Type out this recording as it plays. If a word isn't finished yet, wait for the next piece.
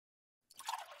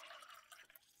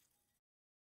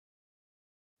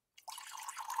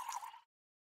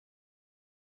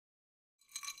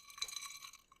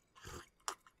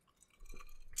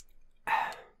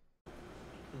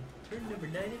Turn number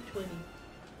 9 and 20.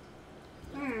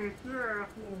 Yeah.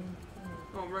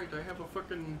 Oh, right, I have a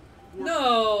fucking...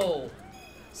 No!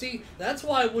 See, that's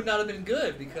why it would not have been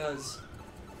good, because...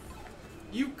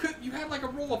 You had like a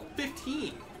roll of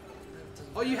 15.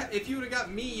 Oh, if you would have got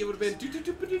me, it would have been do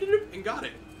and got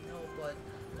it. No, but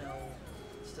no,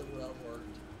 still would have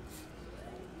worked.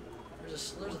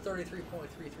 There's a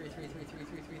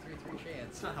 33.333333333 chance.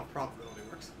 That's not how probability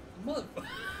works. Mother.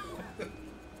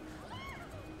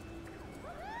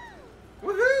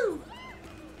 Woohoo!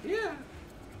 Yeah.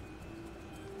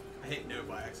 I hit no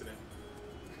by accident.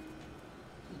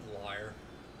 Liar.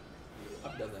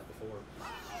 I've done that before.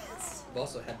 I've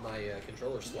also had my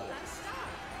controller slapped.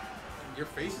 Your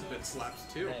face has been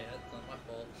slapped too. Hey, that's not my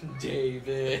fault.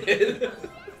 David.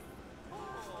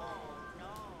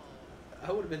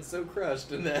 I would have been so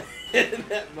crushed in that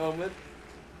moment.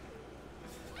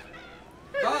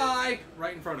 Bye!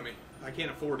 Right in front of me. I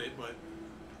can't afford it, but...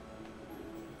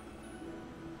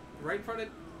 Right in front of...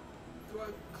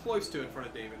 Close to in front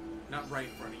of David. Not right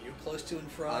in front of you. Close to in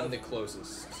front. I'm the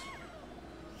closest.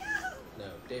 No,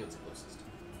 David's the closest.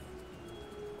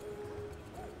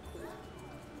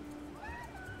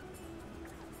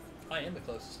 I am the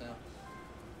closest now.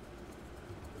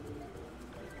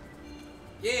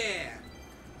 Yeah!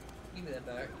 Give me that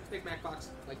back. Big Mac box,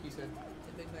 like you said.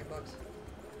 Hey, Big Mac box.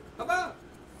 How about?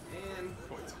 And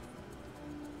points.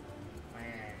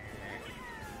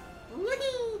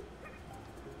 Woohoo!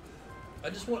 I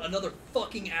just want another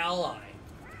fucking ally.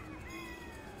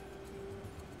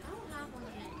 I don't have one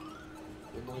of them.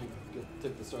 You're going to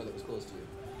take the star that was close to you.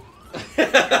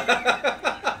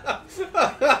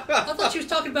 I thought she was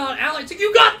talking about ally. So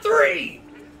you got 3!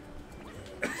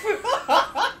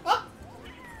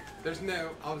 There's no...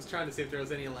 I was trying to see if there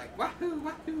was any like, wahoo,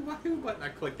 wahoo, wahoo button. I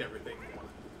clicked everything.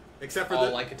 Except for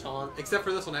like a taunt? Except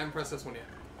for this one. I haven't pressed this one yet.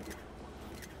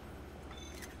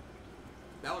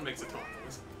 That one makes a taunt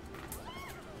noise.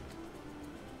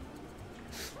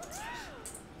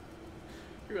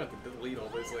 You're going to have to delete all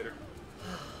those later.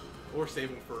 Or save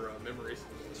them for memories.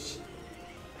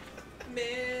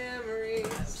 Memories.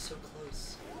 I'm so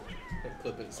close.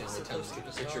 Clip it and see how many So times close you to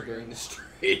the picture star. during the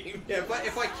stream. Yeah,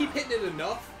 if I keep hitting it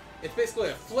enough, it's basically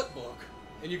a flip book.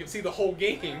 And you can see the whole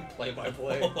game. Play by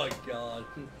play. Oh my god.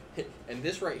 And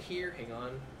this right here, hang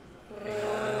on.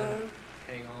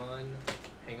 Hang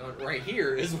on. Right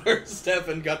here is where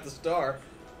Stefan got the star.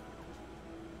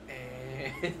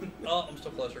 And Oh, I'm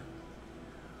still closer.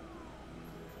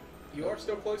 You are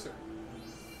still closer.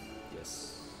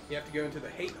 yes. You have to go into the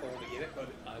hate hole to get it, but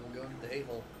I will go into the hate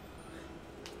hole.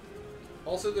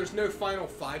 also there's no final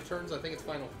 5 turns. I think it's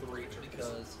final 3 turns.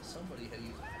 Because somebody had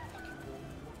used a fucking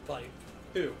fight.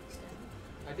 Who?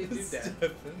 I did do that.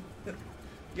 Stefan.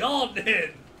 Y'all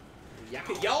did! Yeah.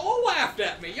 Y'all laughed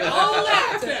at me. Y'all Y'all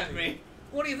laughed at me.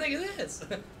 What do you think of this?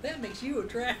 That makes you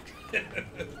attractive. He gets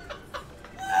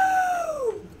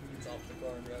off the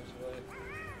car and drives away.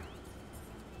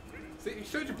 See, you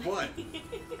showed your butt.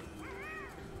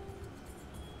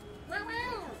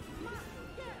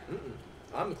 Mm-mm.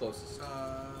 I'm the closest.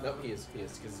 Nope, he is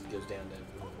because he goes down to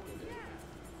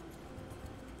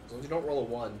as long as you don't roll a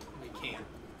 1. You can.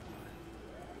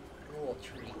 Roll a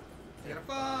tree. You got a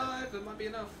 5. That might be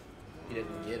enough. He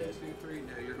didn't get it. 2, 3. No,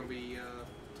 you're gonna be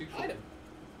 2. Item.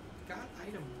 Got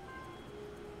item.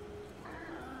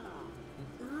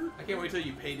 I can't wait till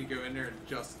you pay to go in there and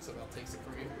just somehow takes it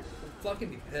from you. I'm fucking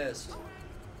be pissed.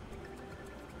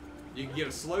 You can get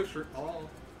a slow shirt. Oh.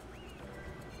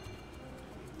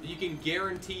 You can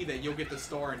guarantee that you'll get the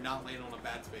star and not land on a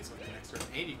bad space on the next turn,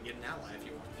 and you can get an ally if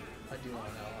you want. I do want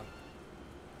to know.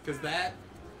 Because that,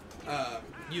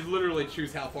 you literally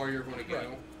choose how far you're going to go,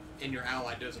 Right. and your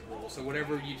ally doesn't roll. So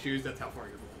whatever you choose, that's how far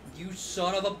you're going. You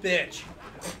son of a bitch!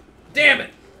 Damn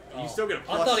it! You still get a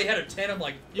plus. I thought he had a 10. I'm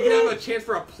like, You can have a chance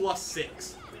for a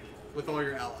 +6 with all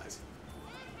your allies.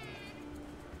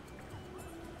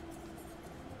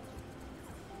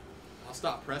 I'll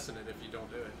stop pressing it if you don't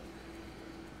do it.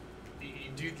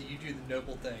 you do the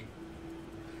noble thing.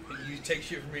 You take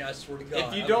shit from me, I swear to God.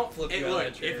 If you I don't, will flip hey, you out look,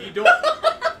 of that chair. if you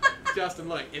don't, Justin,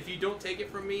 look, if you don't take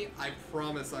it from me, I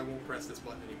promise I won't press this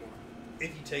button anymore. If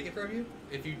you take it from you,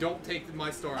 If you don't take my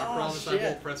star, I Oh, promise I shit.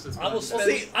 won't press this I button. will spend.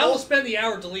 see, I will spend the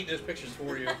hour deleting those pictures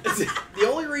for you. The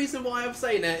only reason why I'm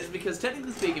saying that is because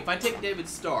technically speaking, if I take David's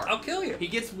star, I'll kill you. he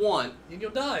gets 1. And you'll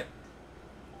die.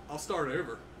 I'll start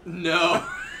over. No.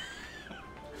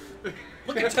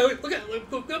 Look at Toad.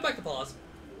 Go back to pause.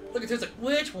 Look at Toad's like,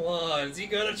 which one's he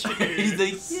gonna choose?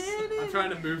 He's like, I'm trying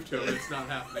to move to it. It's not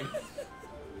happening.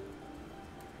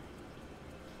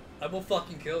 I will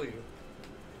fucking kill you.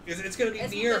 It's gonna be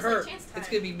It's me or just like her. chance It's time.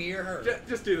 gonna be me or her.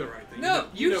 Just do the right thing. No,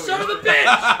 you know son of what a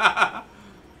bitch!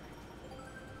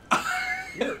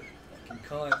 You're a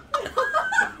fucking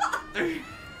cunt.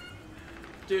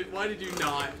 Dude, why did you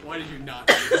not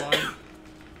do mine?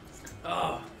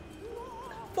 Oh.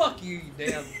 Fuck you, you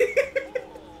damn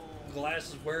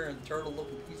glasses wearing turtle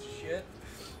looking piece of shit.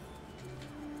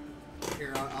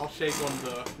 Here, I'll shake on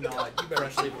the nod. You better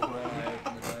sleep with one eye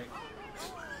open tonight.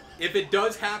 If it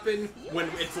does happen when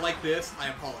it's like this, I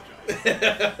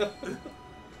apologize.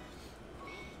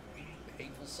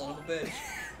 Hateful son of a bitch.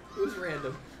 It was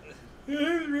random.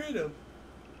 It was random.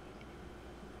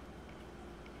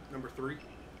 Number 3.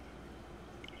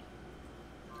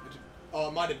 Oh,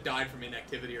 it might have died from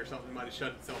inactivity or something. It might have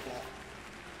shut itself off.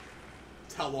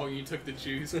 That's how long you took to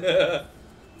choose. Uh-huh.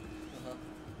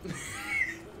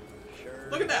 Sure.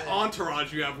 Look at that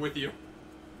entourage you have with you.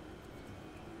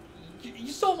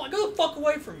 You saw my. Go the fuck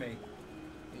away from me.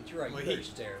 You're right. Well, You better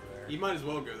stay over there. You might as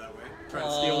well go that way. Try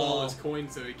to steal all his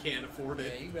coins so he can't afford Yeah,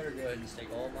 it. you better go ahead and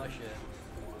take all my shit.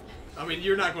 I mean,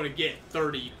 you're not going to get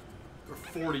 30 or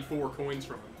 44 coins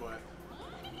from him, but...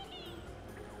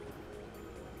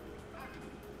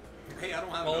 Hey, I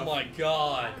don't have Oh enough. my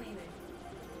god. I don't either.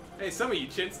 Hey, some of you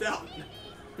chinced out.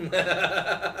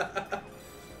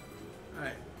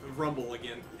 Alright, Rumble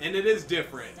again. And it is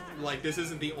different. Like, this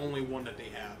isn't the only one that they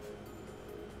have.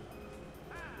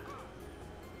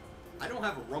 I don't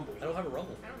have a Rumble. I don't have a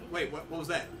rumble. I don't either. Wait, what was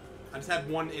that? I just had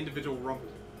one individual Rumble.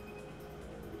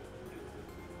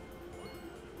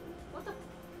 What the?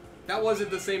 That wasn't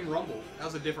the same Rumble. That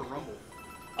was a different Rumble.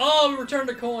 Oh, we returned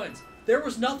the coins. There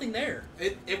was nothing there.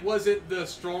 It wasn't the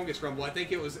strongest Rumble. I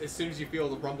think it was as soon as you feel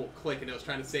the Rumble click and it was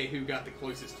trying to say who got the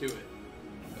closest to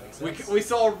it. We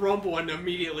saw a Rumble and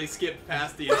immediately skipped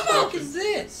past the What the fuck instructions. is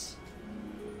this?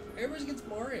 Everybody's against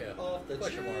Mario. Off the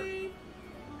Question mark. chain.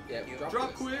 Yeah,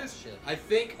 Drop quiz. Shit. I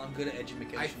think I'm good at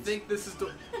education. this is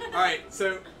the. Alright,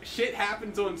 so shit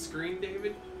happens on screen,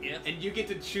 David, Yeah. and you get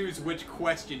to choose which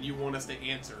question you want us to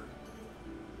answer.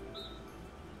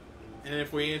 And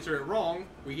if we answer it wrong,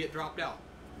 we get dropped out.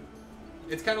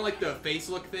 It's kind of like the face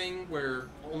look thing where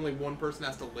only one person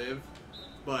has to live,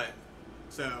 but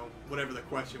so whatever the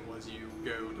question was, you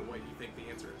go to what you think the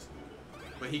answer is.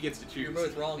 But he gets to choose. You're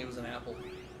both wrong. It was an apple.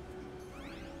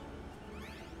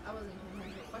 I wasn't even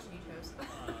paying attention to what question you chose.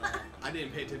 I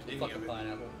didn't pay attention to any Fucking of it.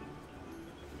 pineapple.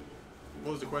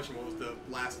 What was the question? What was the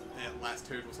last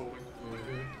Toad was holding?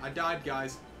 Mm-hmm. I died,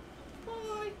 guys.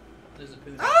 Bye. There's a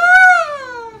poo.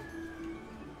 Ah!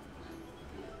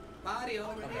 Body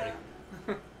over I'm there. ready.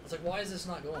 I was like, why is this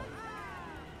not going?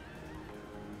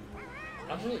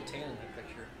 I'm really tan in that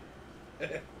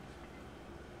picture.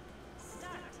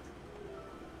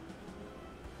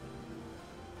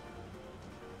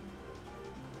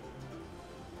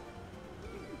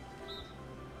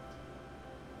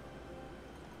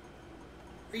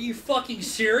 Are you fucking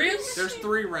serious? There's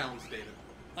 3 rounds, David.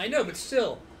 I know, but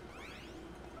still.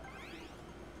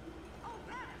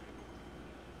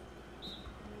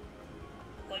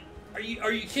 Like,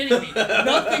 are you kidding me?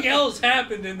 Nothing else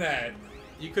happened in that.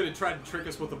 You could have tried to trick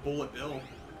us with a bullet bill.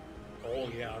 Oh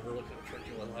yeah, I really could have tricked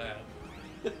you with that.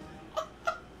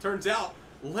 Turns out,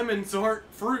 lemons aren't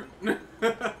fruit. There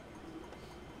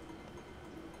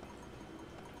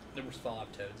was 5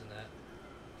 toads in that.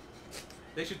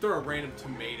 They should throw a random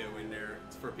tomato in there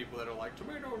for people that are like,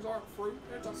 tomatoes aren't fruit,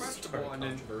 it's a Start vegetable. a And then,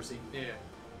 controversy. yeah.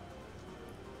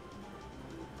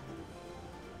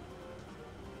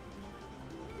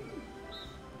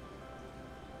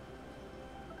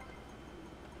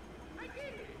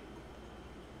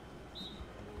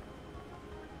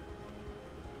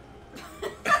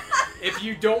 If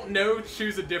you don't know,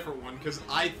 choose a different one, because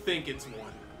I think it's 1.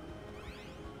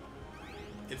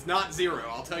 It's not 0,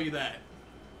 I'll tell you that.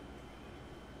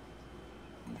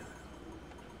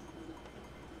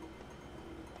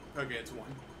 Okay, it's 1.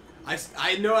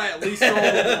 I know I at least saw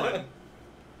the 1.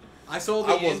 I saw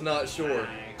the I was not sure.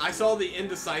 I saw the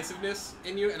indecisiveness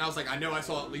in you, and I was like, I know I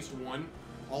saw at least 1.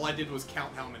 All I did was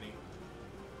count how many.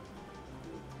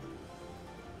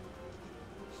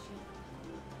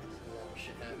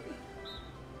 Shit happened.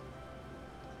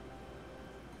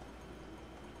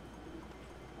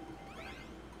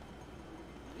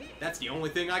 That's the only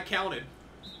thing I counted.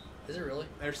 Is it really?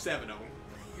 There's 7 of them.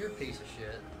 You're a piece of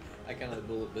shit. I counted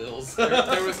bullet bills.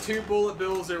 There was 2 bullet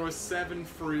bills. There was 7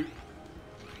 fruit.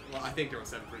 Well, I think there was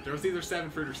 7 fruit. There was either 7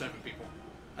 fruit or 7 people.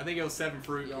 I think it was 7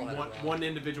 fruit. Y'all And had it one, wrong. one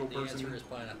individual The person. answer is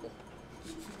pineapple.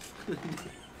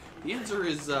 The answer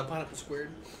is pineapple squared.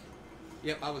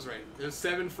 Yep, I was right. There's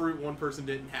 7 fruit. One person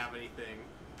didn't have anything.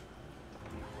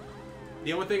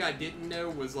 The only thing I didn't know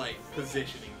was like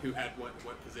positioning, who had what in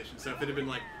what position. So if it had been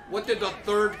like, what did the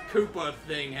third Koopa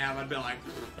thing have? I'd be like,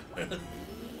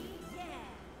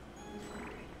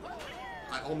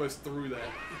 I almost threw that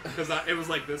because it was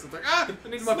like this. It's like, ah, I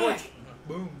need my points.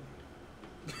 Boom.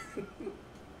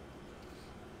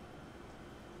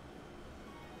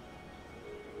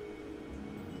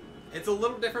 It's a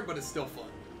little different, but it's still fun.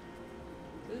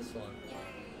 It is fun.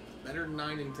 Better than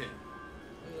 9 and 10.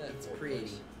 Look at that. It's fourth pretty.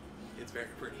 place. It's very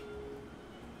pretty.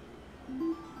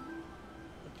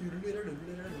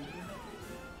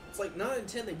 It's like 9 and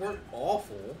 10. They weren't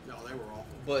awful, No, they were awful.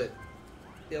 but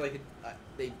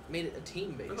they made it a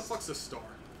team based. Where the fuck's the star?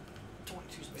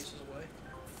 22 spaces away.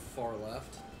 Far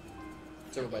left.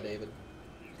 It's over by David.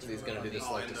 So he's gonna do this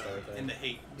Oh, like in to the- start in the thing.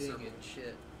 hate Doing circle. good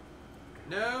shit.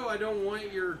 No, I don't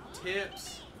want your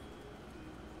tips.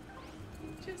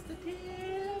 Just a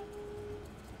tip.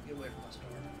 Get away from my star.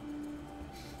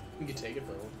 You can take it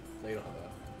from him. No, you don't have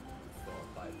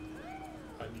a pipe.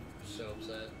 I'd be so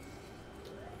upset.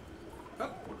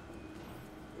 Oh.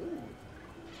 Ooh.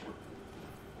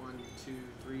 1, 2,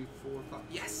 3, 4, 5.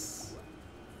 Yes!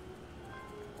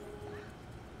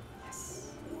 Yes.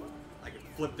 I can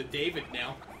flip the David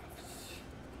now.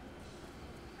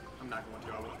 I'm not going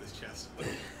to. I want this chest.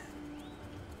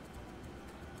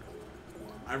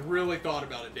 I really thought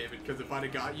about it, David, because if I'd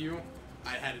have got you, I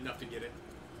had enough to get it.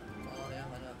 Oh, yeah,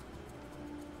 I know.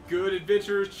 Good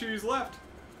adventurers choose left.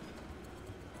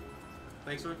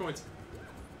 Thanks for the coins.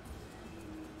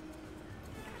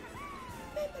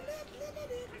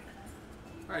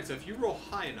 Alright, so if you roll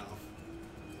high enough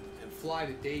and fly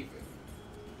to David,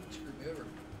 Screw me over.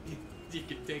 you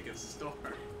can take a star.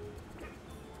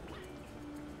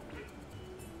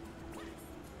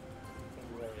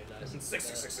 We're already nice.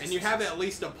 6. And you have at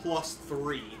least a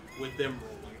 +3 with them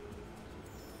rolling.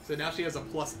 So now she has a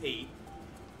 +8.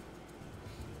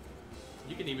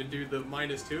 You can even do the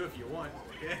 -2 if you want.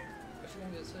 Yeah. I should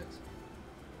only get 6.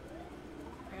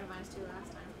 I got a -2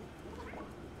 last time.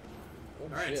 Oh,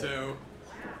 Alright, shit. so.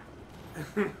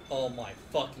 Oh my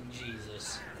fucking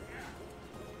Jesus.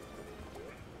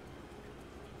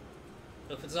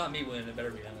 If it's not me winning, it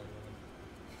better be Emily winning.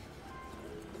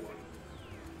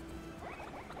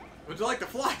 Would you like to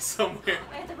fly somewhere?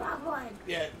 I had the wrong one.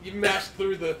 Yeah, you mashed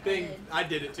through the thing. did. I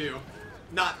did it too.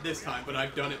 Not this time, but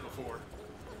I've done it before.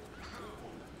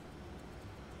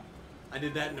 I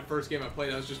did that in the first game I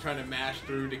played. I was just trying to mash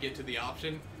through to get to the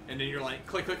option, and then you're like,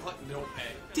 click, click, click, don't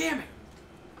pay. Damn it!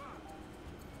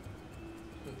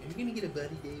 Are you gonna get a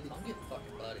buddy, David? I'm getting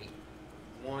fucking buddy.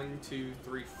 1, 2,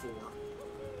 3, 4.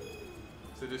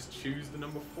 So just choose the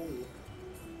number 4.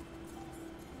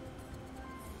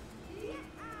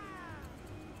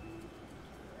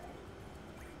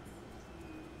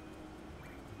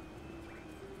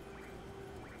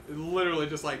 It's literally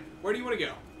just like, where do you want to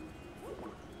go?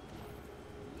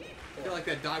 I feel like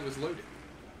that die was loaded.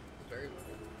 Very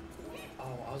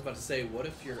Oh, I was about to say, what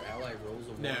if your ally rolls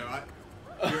a 1? No,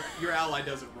 your ally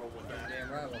doesn't roll with that.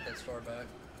 damn right I want that star back.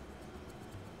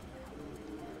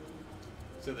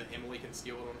 So that Emily can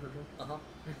steal it on her turn. Uh-huh.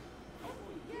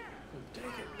 Take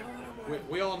it.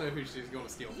 We all know who she's going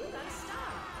to steal You from. gotta stop.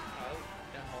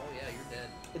 Oh yeah, you're dead.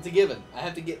 It's a given. I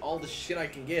have to get all the shit I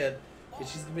can get, and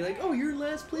she's gonna be like, "Oh, you're in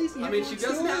last place." And I you mean, haven't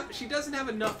she doesn't have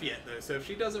enough yet though. So if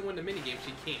she doesn't win the minigame,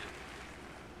 she can't.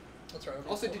 That's right.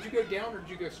 Also, did you go down or did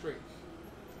you go straight?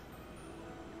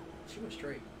 She went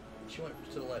straight. She went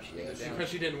to the left. She didn't Yeah, go down. Because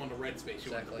she didn't want the red space. She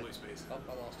wanted the Exactly. blue space. Oh,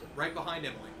 I lost it. Right behind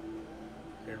Emily.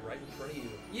 And right in front of you.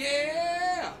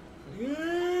 Yeah!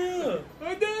 Yeah!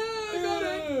 I did! I got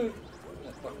it!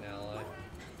 That fucking ally.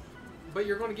 But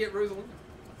you're going to get Rosalinda.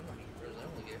 I'm not getting Rose. I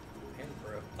only get Hammer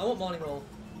Bro. I want Monty Roll.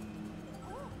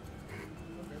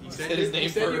 You said said, his you name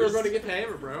said you were first. going to get the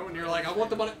hammer, bro, and you're like, I want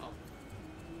the money. Oh.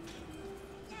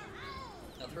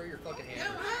 Now throw your fucking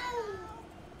hammer.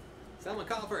 Someone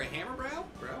call for a hammer, bro?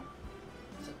 Bro?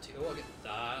 It's up to you. Oh, I get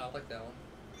thigh. I like that one.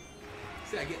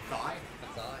 See, I get thigh. A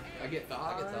thigh. I get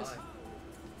thigh. I get thigh.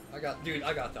 I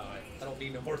got thigh. I don't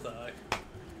need no more thigh.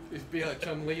 Just be like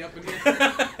Chun-Li up in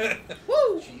here.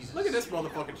 Woo! Jesus. Look at this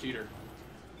motherfucking cheater.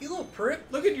 You little prick.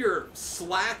 Look at your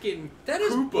slacking That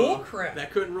is Koopa bullcrap.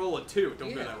 that couldn't roll a 2.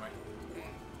 Don't go Yeah. that way.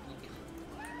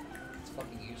 It's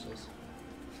fucking useless.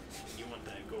 You want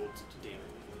that gold, damn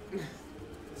it.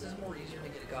 This is more easier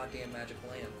than get a goddamn magic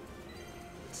lamp.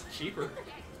 It's cheaper.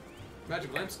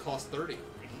 Magic lamps cost 30.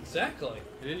 Exactly.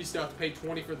 And then you still have to pay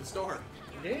 20 for the star.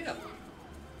 Yeah.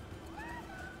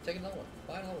 Take another one.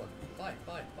 Buy another one. Buy,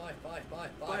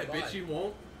 Buy it, bitch, you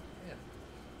won't. Yeah.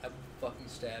 I will fucking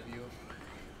stab you.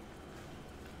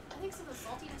 I think some of the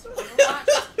saltiness was a lot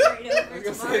just carried over I was to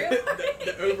gonna say, Mario.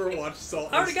 The Overwatch salt.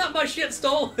 I already got my shit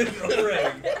stolen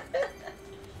already.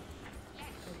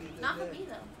 Not for me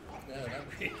though. No,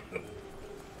 not for you.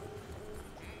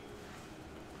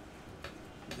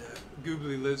 The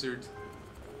Googly Lizard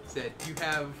said, "You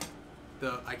have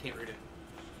the." I can't read it.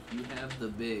 You have the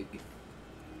big.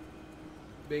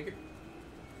 Big.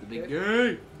 The big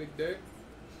Day. Big day.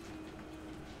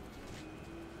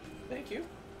 Thank you.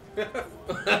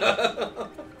 44.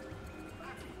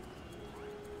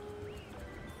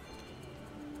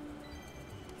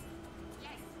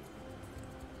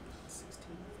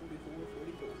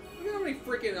 Look at how many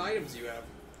freaking items you have.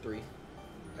 3.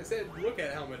 I said, look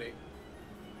at how many.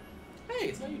 Hey,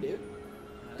 it's not you, dude.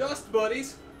 Dust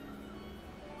buddies.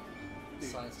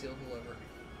 Sign, steal, deliver.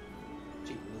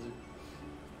 Cheap lizard.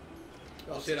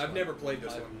 Oh shit, I've never played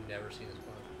this I've one. never seen this one.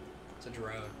 It's a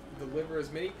drone. Deliver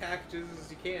as many packages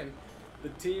as you can. The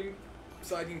team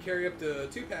side can carry up to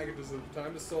 2 packages at a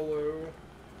time. The solo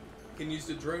can use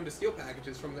the drone to steal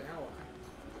packages from the ally.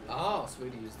 Oh, so we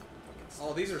had to use the fucking stuff.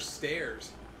 Oh, these are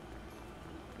stairs.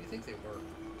 What do you think they were?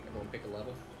 Everyone pick a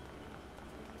level.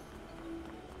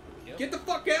 Yep. Get the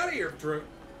fuck out of here, drone.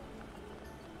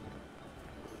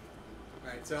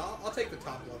 Alright, so I'll take the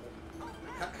top level.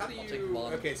 How do I'll take the you...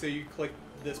 bottom. Okay, so you click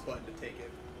this button to take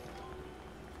it.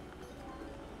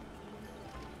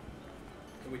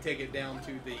 And we take it down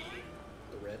to the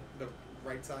The red.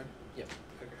 right side? Yep.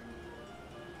 Okay.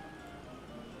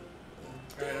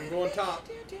 Alright, I'm going top.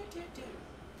 I'm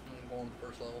going to the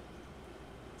first level.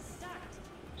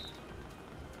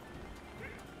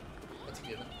 That's a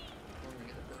given. We're gonna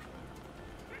get the first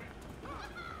one.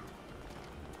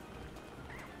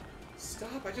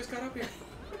 Stop, I just got up here.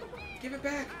 Give it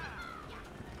back.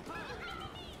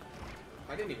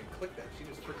 I didn't even click that. She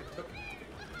just freaking took it.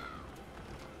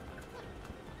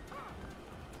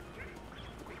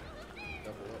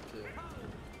 Double up too.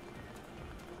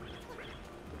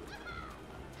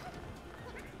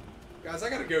 Guys, I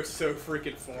gotta go so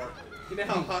freaking far. You know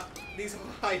how hot these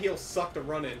high heels suck to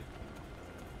run in.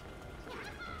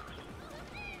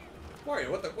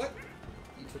 Mario, what the what?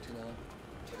 You took too long.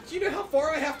 Do you know how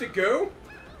far I have to go?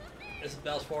 It's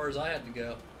about as far as I had to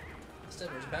go. Instead,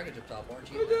 there's a package up top, aren't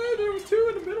Oh, you? no, there was 2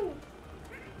 in the middle.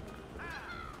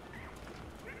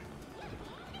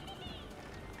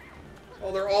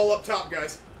 Oh, they're all up top,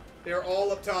 guys. They're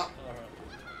all up top. Alright.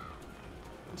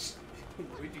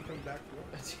 Luigi come back to it.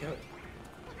 Let's go.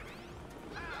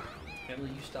 Emily,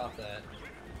 you stop that.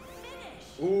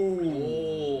 Ooh.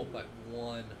 Oh, by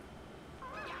 1.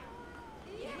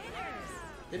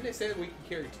 Didn't they say that we can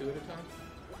carry 2 at a time?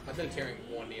 I've been carrying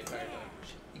 1 the entire time.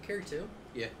 You carry 2?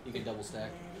 Yeah, you can double stack.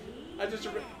 I just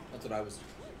That's what I was.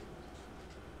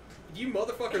 you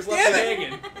motherfuckers Damn left me it!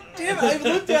 hanging. Damn it! I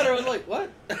even looked at her. I was like, what?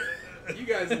 You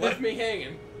guys left me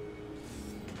hanging.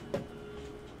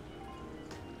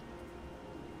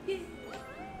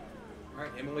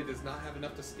 Alright, Emily does not have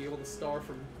enough to steal the star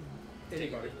from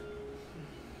anybody.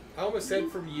 I almost said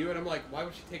from you, and I'm like, why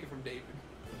would she take it from David?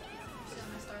 Still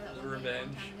my star that The one day a long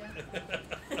revenge. time ago.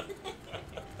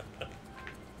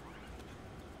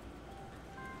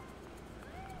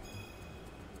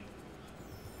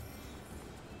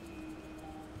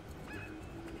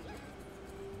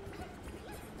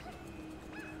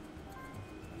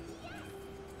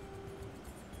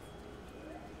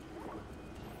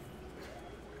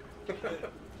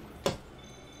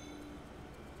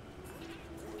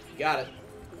 Got it.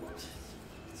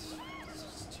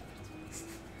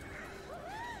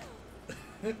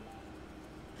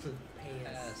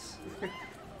 Pass. It's a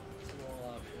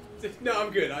little option. No,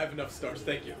 I'm good. I have enough stars.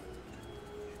 Thank you.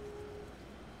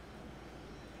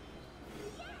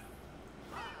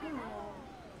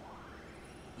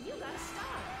 You got a star.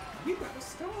 You got a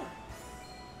star.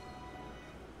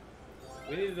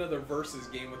 We need another versus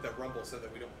game with that rumble so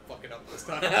that we don't fuck it up this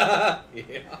time. Yeah.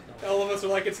 All of us are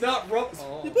like, it's not rumble.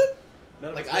 Oh. None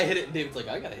of Like us I know. hit it, and David's like,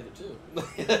 I gotta hit it too.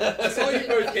 I saw you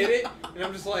both hit it, and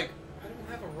I'm just like, I don't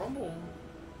have a rumble.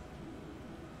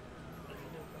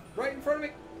 Right in front of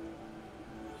me.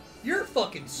 You're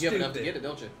fucking You stupid. have enough to get it,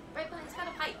 don't you? Right behind, it's got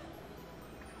a pipe.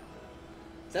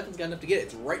 Stephen's got enough to get it.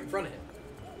 It's right in front of him.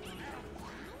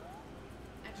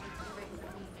 Actually, it's right in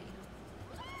front of me,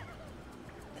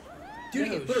 Dude,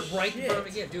 No you put it right in shit. front of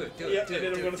me again. Do it, do it, Yeah, do and it, then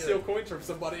I'm do gonna it, do steal it. coins from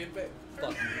somebody and pay.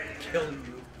 Fucking kill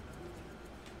you.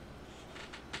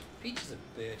 Peach is a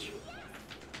bitch.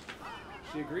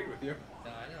 She agreed with you.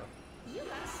 No, I know. You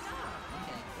got a star. You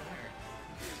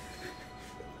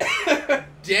can't put her.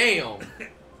 Damn.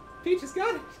 Peach has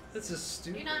got it. This is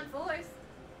stupid. You're not in fourth.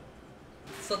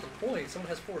 That's not the point. Someone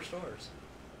has 4 stars.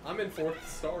 I'm in 4th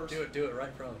stars. Do it right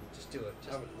in front of them. Just do it.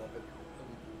 Just, I would love it.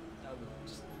 I would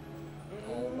just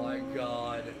Oh my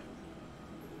god.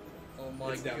 Oh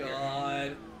my It's down here.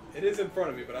 god. It is in front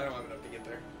of me, but I don't have enough to get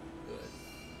there. Good.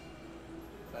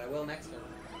 But I will next turn.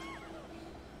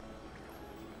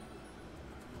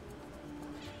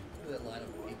 Look at that lineup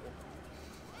of people.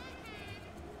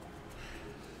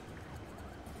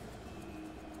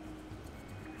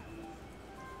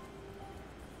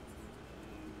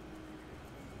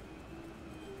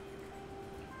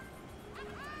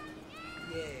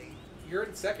 Yay. You're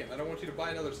in second. I don't want you to buy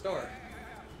another star.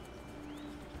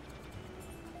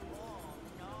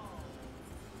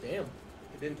 Damn.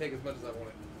 It didn't take as much as I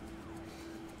wanted.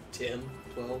 10,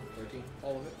 12, 13.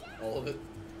 All of it. All of it.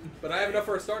 But I have enough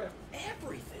for a star now.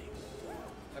 Everything.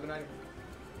 I have an item.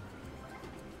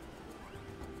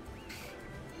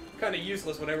 Kind of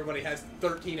useless when everybody has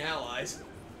 13 allies.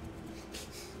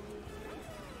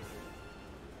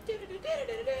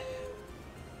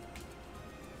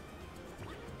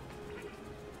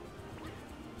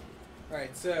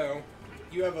 Alright, so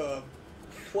you have a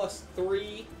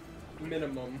 +3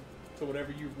 minimum to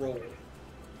whatever you roll.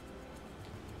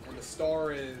 And the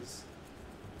star is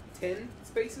 10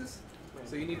 spaces,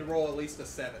 so you need to roll at least a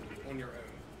 7 on your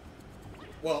own.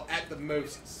 Well, at the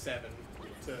most 7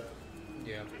 to...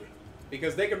 Yeah.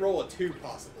 Because they can roll a 2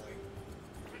 possibly.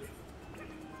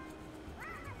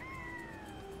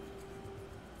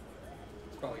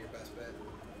 It's probably your best bet.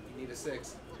 You need a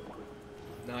 6.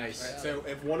 Nice. Alright, so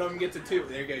if one of them gets a 2,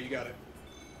 there you go, you got it.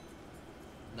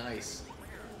 Nice.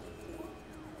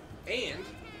 And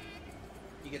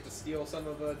you get to steal some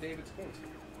of David's coins.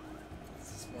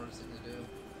 That's the smartest thing to do.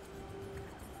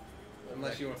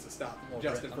 Unless he wants to stop I'm gonna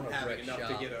Justin wreck- from I'm gonna having wreck enough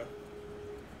shop. to get a...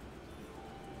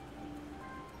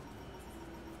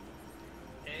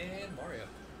 And Mario.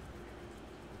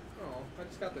 Oh, I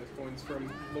just got those coins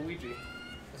from Luigi.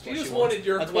 That's She why just wants- wanted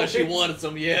your That's why she coins. wanted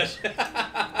some, yes. It's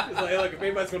like, look, if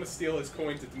anybody's going to steal his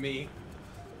coins, it's me.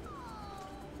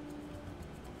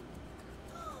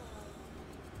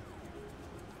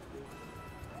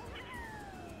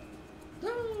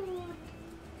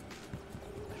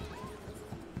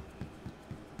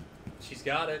 She's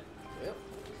got it. Yep.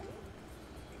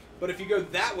 But if you go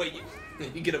that way, you...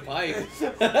 You get a pipe.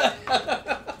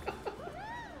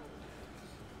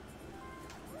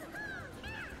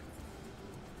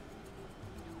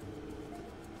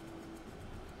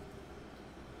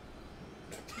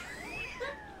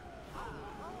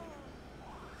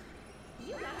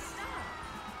 You got a star.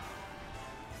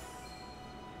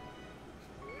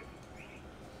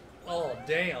 Oh,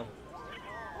 damn.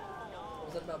 What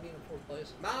was that about being in fourth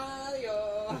place?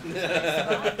 Mario!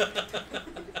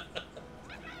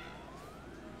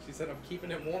 She said, I'm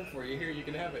keeping it warm for you. Here, you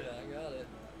can have it. Yeah, I got it.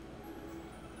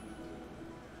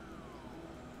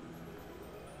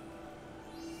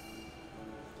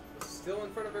 Still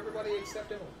in front of everybody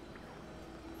except Emily.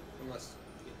 Unless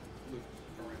Luke.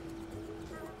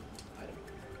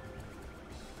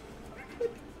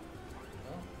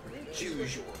 Oh,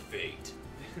 Choose your fate.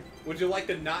 Would you like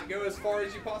to not go as far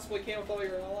as you possibly can with all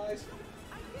your allies?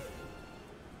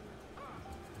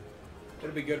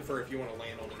 It'll be good for if you want to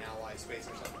land on an ally space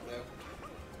or something, though.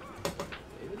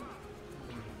 David?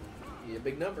 Yeah,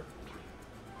 big number.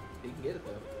 He can get it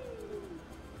though.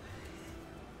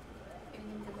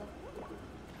 Getting into the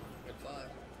At 5.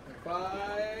 5.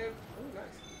 Oh,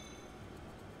 nice.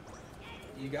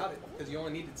 You got it, because you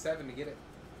only needed 7 to get it.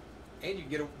 And you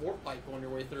get a warp pipe on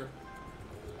your way through.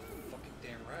 Fucking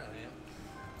damn right I am.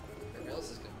 Everybody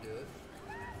else is gonna do it.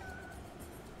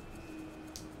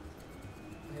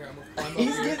 Here, I'm gonna climb up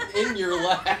He's here. getting in your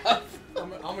lap. I'm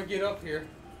gonna get up here.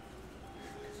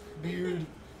 Beard.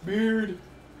 Beard.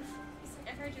 I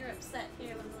heard you're upset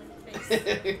here on the face.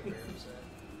 Very upset.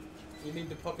 You need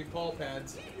the puppy paw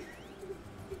pads.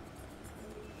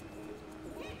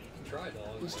 You can try,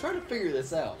 dog. He's trying to figure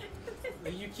this out.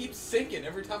 You keep sinking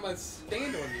every time I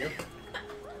stand on you.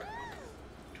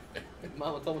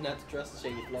 Mama told me not to trust the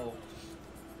shady flow.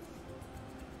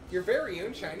 Your very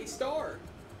own shiny star.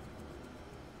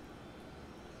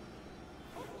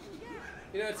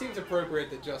 You know, it seems appropriate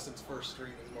that Justin's first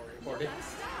stream is Mario You Party. got a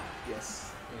star.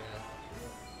 Yes. Yeah.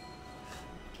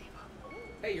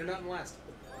 Hey, you're not in last.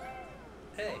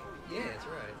 Hey, yeah, that's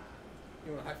right.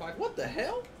 You want a high five? What the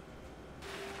hell?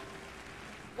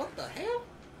 What the hell?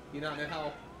 You not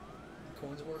know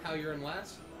Coins work? how you're in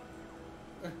last?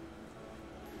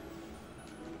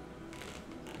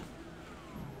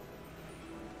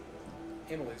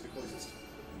 Emily's the closest.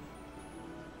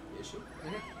 Is she?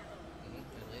 Mm-hmm.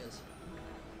 It is.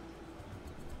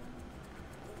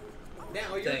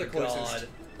 Now you're the Thank closest.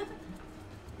 God.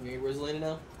 Where's Elena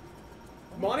now?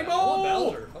 Monty I want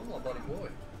Ball! Bowser. I want Buddy Boy.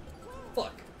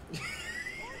 Fuck.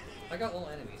 I got little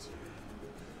enemies.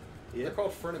 Yeah. They're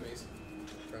called frenemies.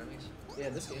 Frenemies. Yeah,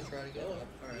 this game. Try to get up.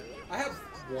 Alright. I have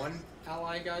one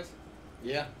ally, guys.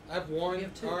 Yeah. I have one. You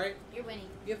have two. All right. You're winning.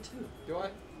 You have 2. Do I?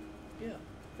 Yeah.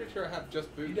 Pretty sure I have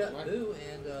just Boo. You got don't I? Boo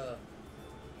and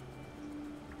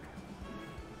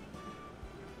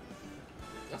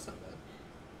That's not bad.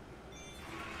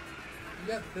 you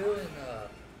got Boo and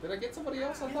Did I get somebody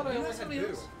else? I thought I you got only had somebody Boo.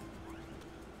 else?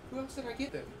 Who else did I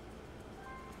get then?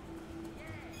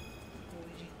 Oh,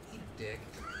 did you eat a dick?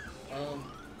 I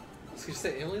was gonna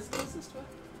say Emily's the closest one.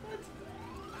 What?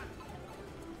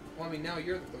 Well, I mean, now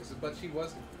you're the closest, but she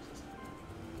wasn't.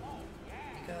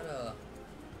 You got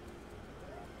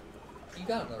you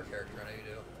got another character, I know you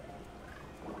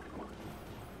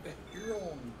do. You're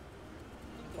rolling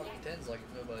fucking 10s like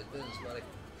it's nobody's business, buddy.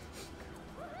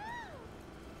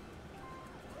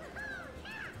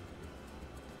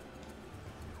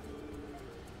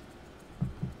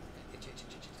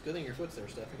 It's good thing your foot's there,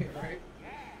 Stephanie. Right?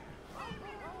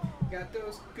 Got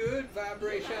those good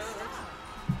vibrations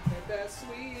and that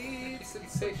sweet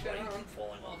sensation. Why do you keep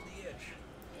falling off the edge?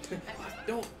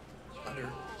 Don't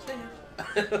understand.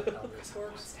 How this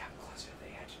works? Step closer to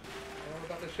the edge. I'm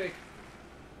about to shake.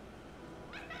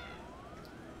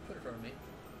 Put it in front of me.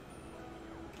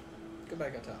 Go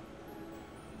back on top.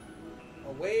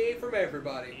 Away from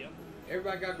everybody. Yep.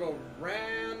 Everybody got to go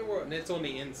around the world, and it's on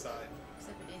the inside.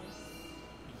 Except for Danny.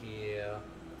 Yeah.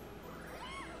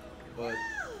 But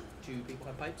 2 people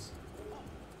have pipes.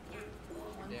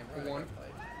 Damn right. One. I got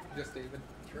pipe. Just David.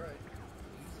 That's right.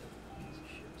 Use it. Use the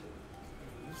shit too.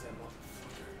 Use that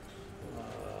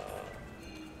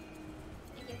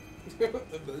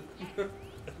Thank you.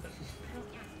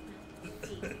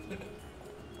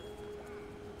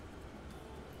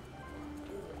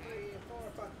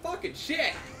 Fucking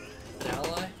shit! An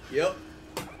ally? Yep.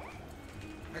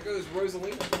 There goes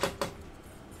Rosalina.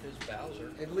 Who's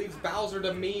Bowser? It leaves Bowser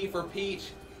to me for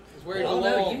Peach. Is where he Well,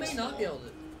 belongs. no, you may not be able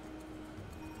to.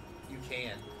 You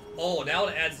can. Oh, now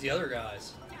it adds the other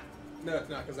guys. No, it's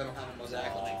not, because I don't have them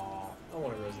Exactly. I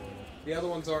want a Rosalina. The other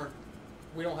ones are.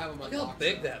 We don't have them Look unlocked. how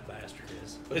big that bastard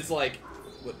is. But it's like,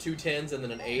 what, 2 10s and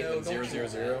then an 8 No, and don't 0 you 0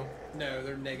 want 0? No,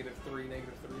 they're -3,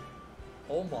 -3.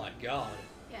 Oh my god.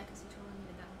 Yeah, because you told me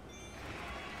to die.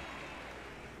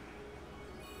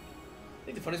 I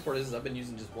think the funniest part is I've been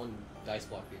using just one dice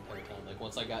block the entire time. Like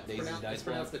once I got Daisy's It's dice block.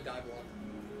 pronounced the die block.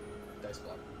 Dice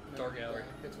block. No, Dark Alley.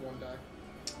 It's one die.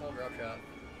 Oh, drop shot.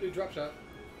 Dude, drop shot.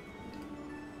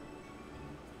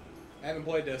 I haven't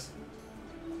played this.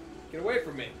 Get away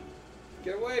from me.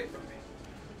 Get away from me.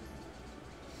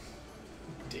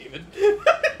 David.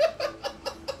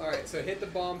 Alright, so hit the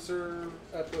bomb, sir,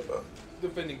 at the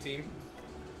defending team.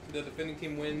 The defending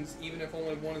team wins, even if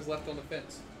only one is left on the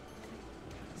fence.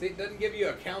 See, it doesn't give you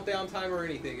a countdown time or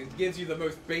anything. It gives you the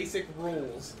most basic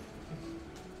rules.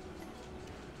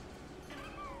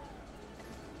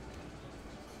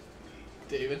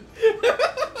 David.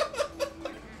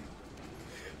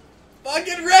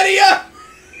 Fucking ready up!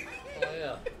 Oh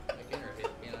yeah. I can hit,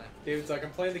 can I? David's like,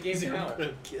 I'm playing the game He's now.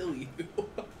 gonna kill you.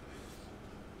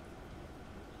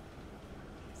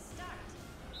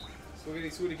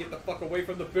 Swiggity swooty, get the fuck away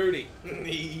from the booty.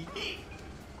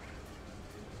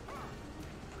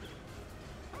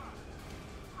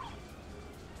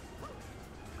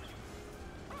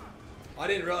 I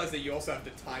didn't realize that you also have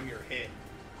to time your hit.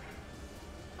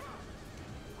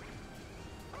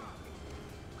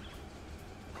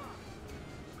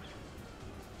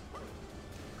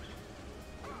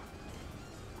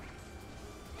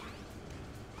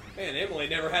 Man, Emily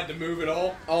never had to move at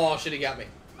all. Oh shit, he got me.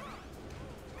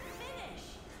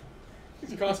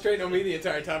 He's concentrating on me the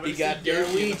entire time. I He just got see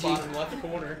Yoshi in the Luigi. bottom left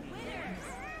corner.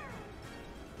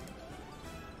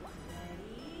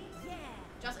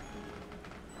 Joseph.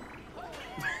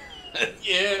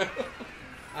 Yeah.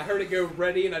 I heard it go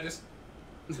ready, and I just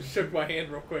shook my hand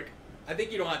real quick. I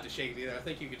think you don't have to shake it either. I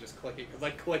think you could just click it, because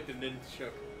I clicked and then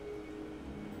shook.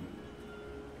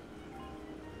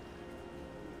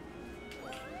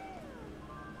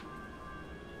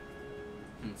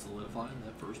 And solidifying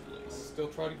that first I'll place. still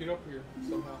try to get up here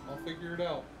somehow. I'll figure it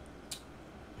out.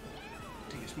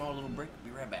 Take a small little break. Be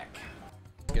right back.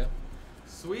 Go.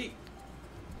 Sweet.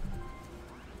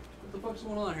 What the fuck's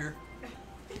going on here?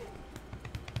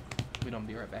 We don't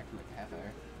be right back in like half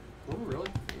hour. Oh, really?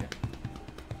 Yeah.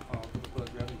 Oh, let's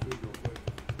grab food real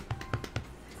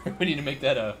quick. We need to make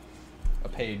that a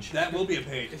page. That will be a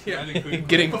page. Yeah.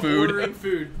 Getting food. Ordering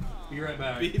food. Be right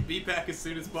back. Be back as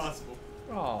soon as possible.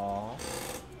 Aww.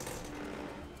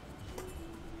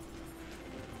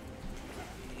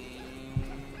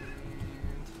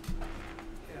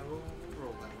 Yeah, we'll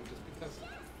roll that one just because.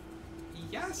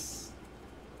 Yes!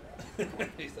 He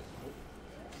said, nope.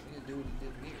 You didn't do what he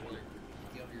did to me earlier.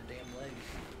 Get off your damn legs.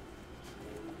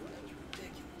 That's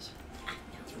ridiculous.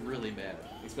 It's really bad,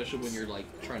 especially when you're like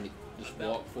trying to just About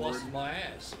walk forward. busted my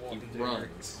ass. He walking through there.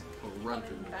 runs or run I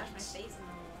through didn't bash my walls. face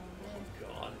in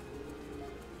the wall. God.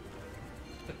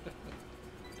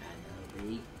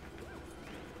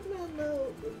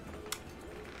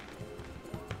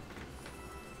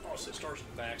 Oh, so it starts in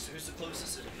the back. So who's the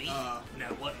closest to me? Uh, Now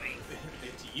what me?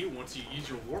 It's you once you use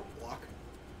your warp block.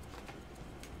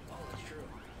 Oh, that's true.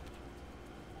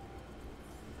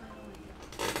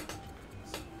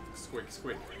 Squick,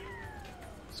 squick.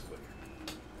 It's quicker.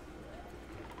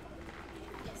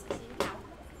 Yes, I see the cow.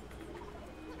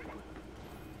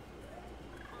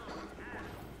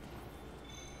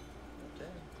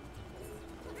 Okay.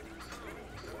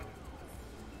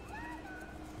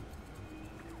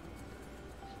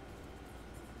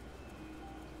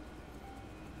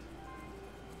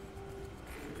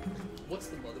 What's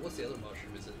the other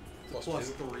mushroom? Is it plus Plus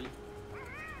 2? 3.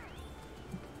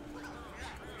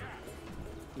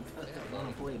 Let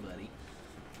him play, buddy.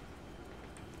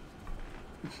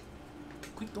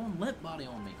 Quit throwing lip body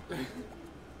on me.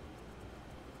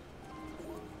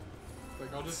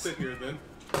 Like, I'll just sit here then.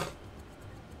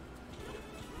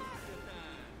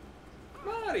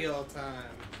 Mario time!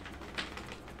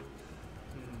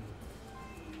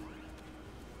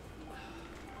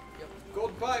 Yep.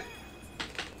 Gold pipe!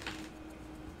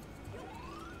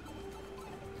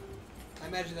 I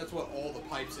imagine that's what all the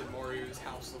pipes in Mario's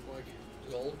house look like.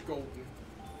 Gold. Golden.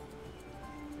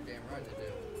 You're damn right they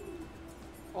do.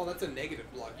 Oh, that's a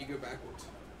negative block. You go backwards.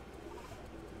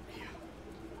 Yeah.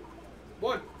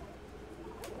 1.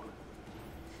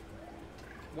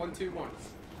 1, 2, 1.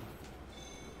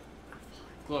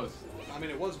 Close. I mean,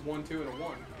 it was 1, 2, and a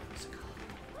 1.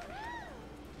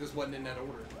 Just wasn't in that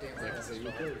order. Damn Yeah, right. so That's you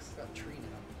were close. got a tree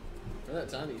now. For that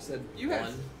time, you said You had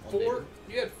one on 4. David.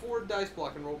 You had 4 dice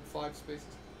block and rolled 5 spaces.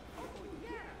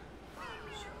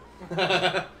 You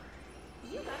gotta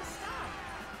stop.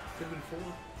 Could have been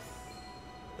 4.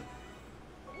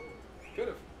 Could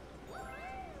have.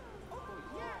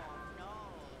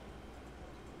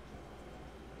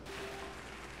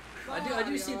 I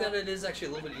do see that it is actually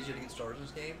a little bit easier to get stars in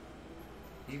this game.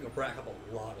 You can rack up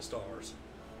a lot of stars.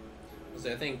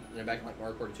 So I think, back in like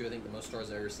Mario Party 2, I think the most stars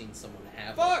I've ever seen someone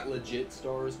have, Fuck! like, legit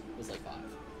stars, was like 5.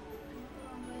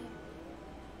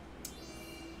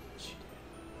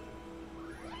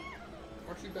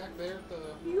 Aren't you back there at the...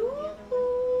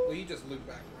 Well, you just loop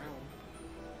back around.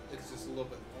 It's just a little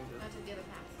bit longer. I took the other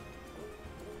path.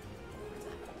 Where's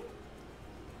that?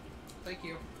 Thank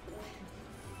you.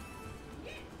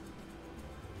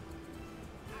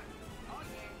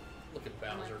 Look at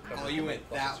Bowser. Oh, covering you the went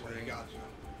whole that fucking way. screen. Gotcha.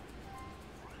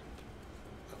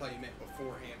 I thought you meant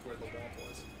beforehand where the wall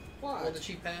was. Well, Why? did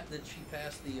she pass the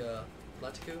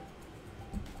Latico?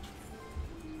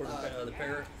 Or the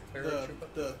paratrooper?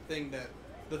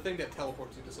 the thing that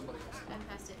teleports you to somebody else. I haven't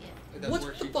passed it yet. That's What's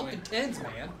where the she fucking went. tens,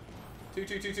 man? 2,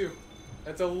 2, 2, 2.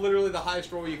 That's literally the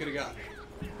highest roll you could have got.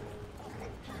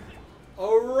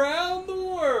 Around the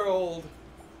world.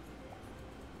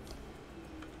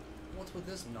 What's with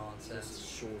this This nonsense? is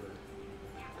shorter.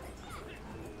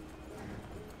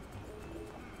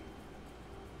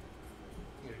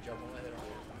 You gonna jump on my head?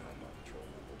 I'm not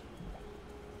controlling it.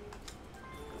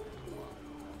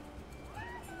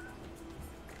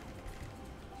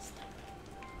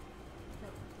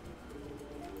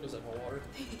 Was that more water?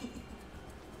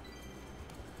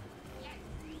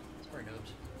 Sorry,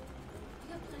 noobs.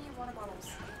 You got plenty of water bottles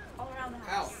all around the Ow!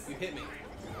 house. You hit me.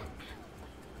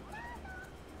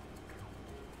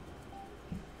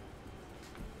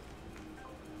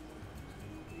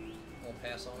 Won't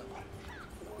pass on it.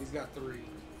 He's got 3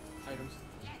 items.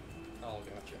 Oh,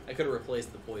 gotcha. I could have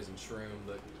replaced the poison shroom,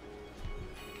 but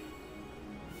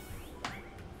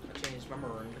I changed my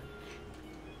mind.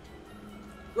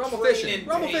 Rumble Train fishing. in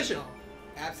Rumble pain. fishing. Oh,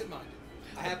 absent-minded.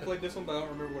 I have played this one, but I don't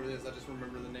remember what it is. I just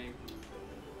remember the name.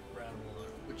 Round 1.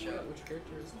 Which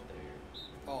character is there?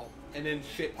 Oh, and then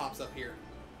shit pops up here.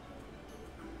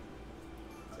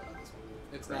 It's not this one.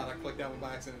 It's not. I clicked that one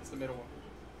by accident. It's the middle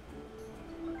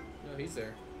one. No, he's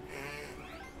there.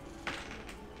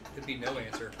 Could be no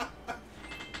answer.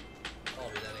 I'll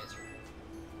be that answer.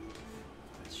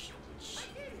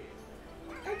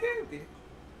 I gave it.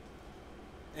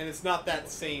 And it's not that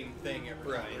same thing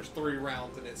every time. Right. There's 3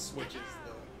 rounds and it switches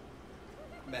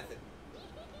the method.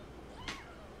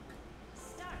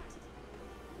 Start.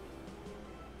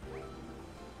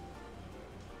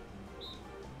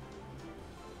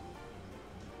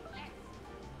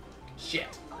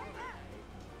 Shit.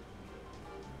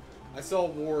 I saw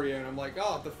Wario and I'm like,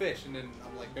 oh, the fish, and then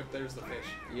I'm like, nope, there's the fish.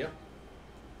 Yep.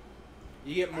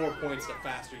 You get more points the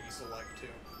faster you select too.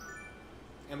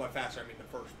 And by faster, I mean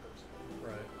the first person.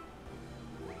 Right.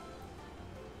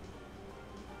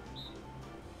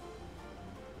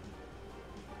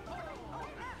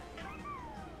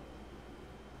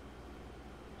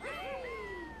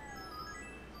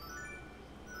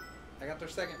 I got their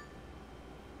second.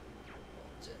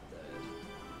 That's it,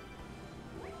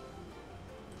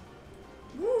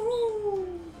 though. Woohoo!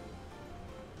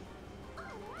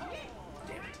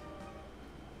 Damn it.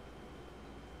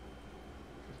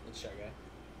 It's Shy Guy.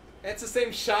 That's the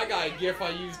same Shy Guy gif I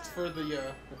used for the,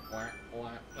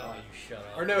 Oh, you shut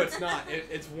up. or no, it's not.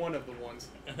 It's one of the ones.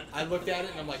 I looked at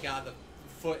it and I'm like, God, the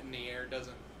foot in the air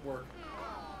doesn't work.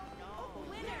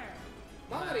 Winner!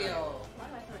 Mario! Why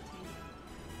do I throw a tank?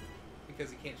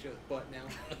 Because he can't show his butt now.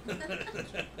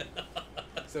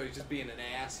 So he's just being an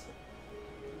ass.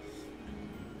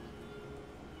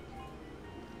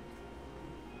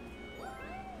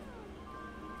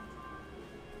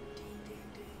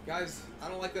 Guys, I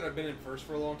don't like that I've been in first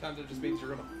for a long time. That just means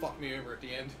you're gonna fuck me over at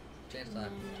the end. Chance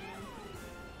time.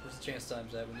 Where's the chance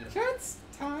times at? We need a Chance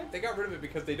time. They got rid of it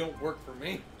because they don't work for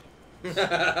me.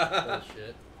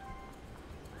 bullshit.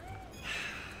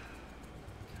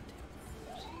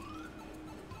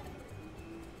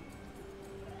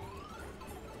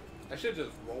 I should have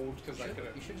just rolled because I could You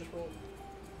have. should just roll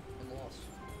and lost.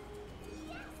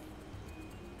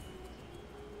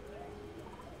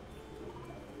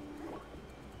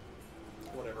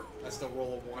 Whatever. I still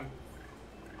roll a 1.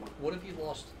 What if you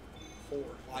lost 4? Well,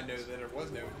 I know that there was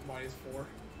no -4.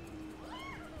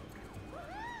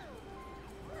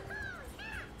 I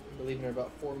believe in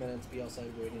about 4 minutes. Be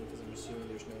outside waiting because I'm assuming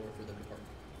there's nowhere for them to park.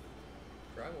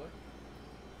 Driveway.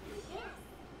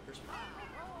 There's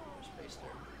space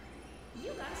there.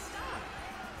 You gotta stop.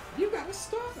 You gotta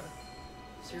stop.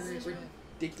 Seriously?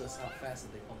 Ridiculous how fast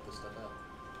that they pump this stuff out.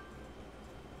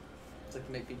 It's like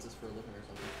they make pizzas for a living or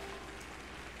something.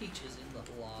 Peaches in the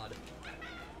lot.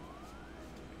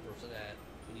 Where's it at?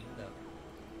 We need to know.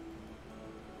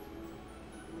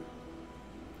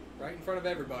 Right in front of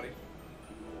everybody.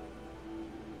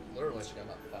 Literally, she got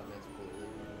about 5 minutes before they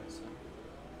leave anyway, so.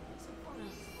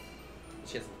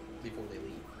 She has before they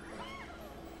leave.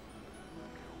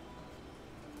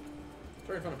 It's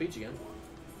right in front of Peach again.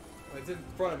 Well, it's in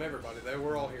front of everybody though.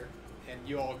 We're all here, and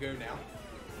you all go now.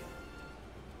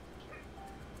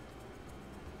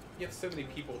 You have so many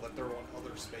people that they're on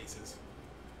other spaces.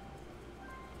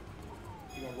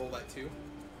 You gonna roll that too?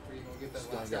 Or you gonna get that Just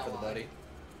going last to go for the ally? buddy.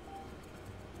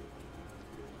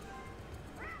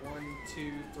 1,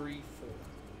 2, 3, 4.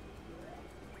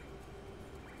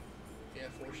 Yeah,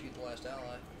 4 sheet the last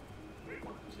ally.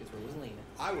 She's where it was leaning.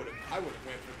 I would have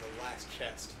went for the last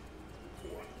chest.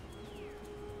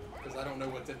 Because I don't know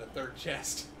what's in the third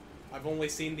chest. I've only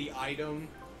seen the item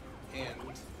and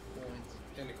Coins.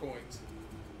 the coins.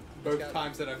 Both gotta-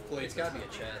 times that I've played. It's gotta be a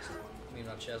chest. I mean,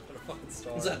 not chest, but a fucking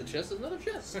star. Inside the chest is another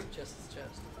chest. Chest is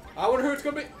chest. I wonder who it's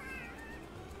gonna be.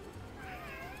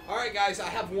 Alright guys, I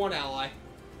have 1 ally.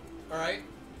 Alright?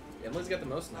 Emily's got the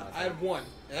most now. I had 1.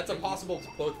 And that's a possible,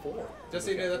 Both 4. just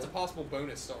so you know, that's a possible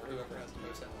bonus star, whoever has the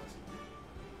most allies.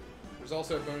 There's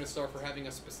also a bonus star for having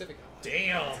a specific ally.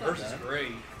 Damn, not versus bad.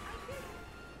 great.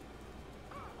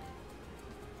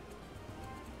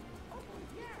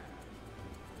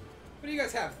 What do you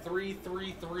guys have? 3,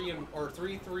 3, 3, and or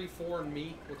 3, 3, 4, and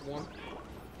me with 1.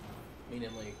 Me and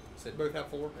Emily said Both have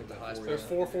 4. Like the high Four, There's yeah.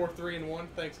 4, 4, 3, and 1.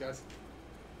 Thanks, guys.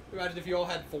 Imagine if you all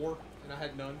had 4 and I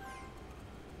had none.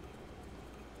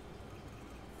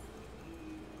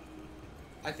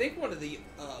 I think one of the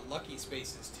lucky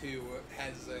spaces too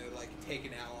has like take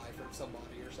an ally from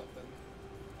somebody or something.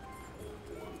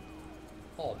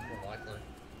 Oh, more likely.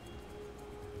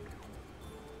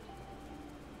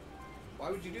 Why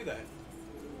would you do that?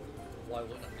 Why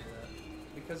wouldn't I do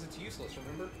that? Because it's useless.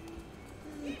 Remember?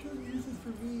 It's useless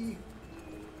for me.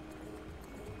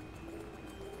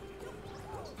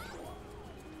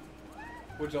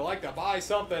 Would you like to buy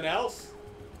something else?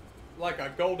 Like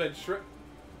a golden shrimp?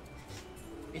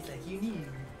 It's like you need.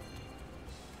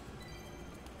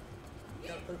 You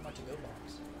gotta put it in my to-go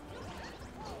box.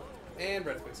 And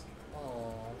red whiskey.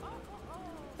 Oh.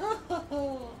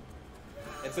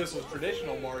 If this was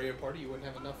traditional Mario Party, you wouldn't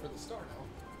have enough for the star now.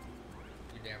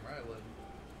 You're damn right I would.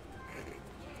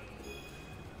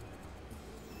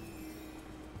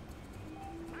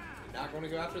 You're not going to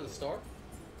go after the star?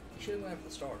 You should have went after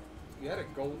the star. You had a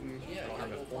golden. Yeah, I don't you have got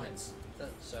enough gold points.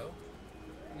 So?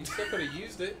 You still could have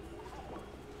used it.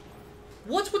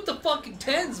 What's with the fucking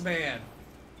 10s, man?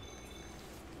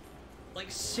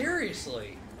 Like,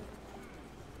 seriously.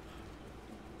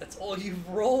 That's all you've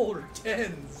rolled, or I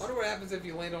tens. wonder what happens if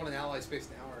you land on an ally space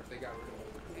now, or if they got rid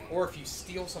of it. Or if you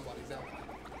steal somebody's ally.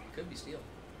 Could be steal.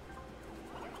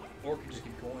 Or could just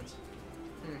give coins.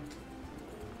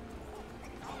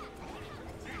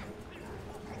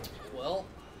 Well,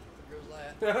 there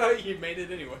goes that. You made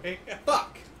it anyway.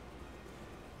 Fuck!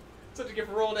 Such a gift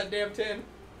for rolling that damn 10.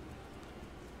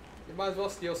 You might as well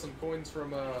steal some coins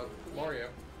from Mario.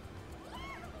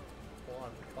 Hold on,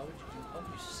 why would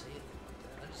you say it like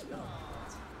that? I just spelled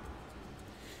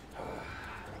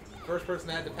it. First person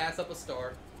had to pass up a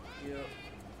star. Yeah.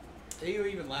 You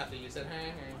even laughed at you. Said, "Hey,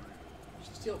 hey." You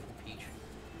should steal it from Peach.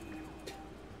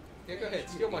 Yeah, go ahead.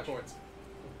 Steal my coins.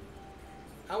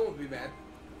 I won't be mad.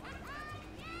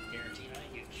 Guaranteed I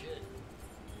ain't getting shit.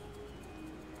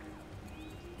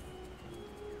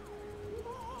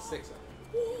 6 of them.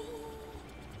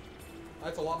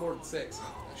 That's a lot more than 6.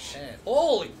 Shit.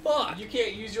 Holy fuck! You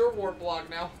can't use your warp block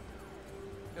now.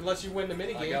 Unless you win the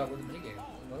minigame. I got it with the minigame. Another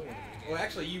one with the minigame. Well,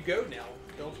 actually, you go now,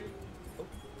 don't you? Nope.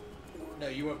 No,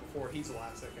 you went before. He's the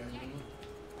last, okay.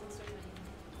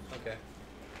 Okay.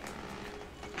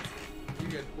 You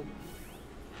good.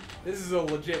 This is a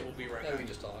legit, we'll be right Now we back. can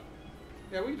just talk.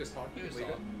 Yeah, we can just talk. We You can can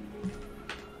just leave talk.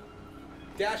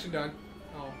 it. Dash and done.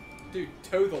 Oh, dude,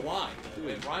 toe the line.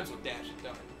 It rhymes with dash and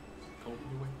done.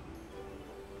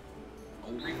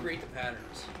 Recreate the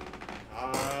patterns.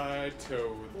 I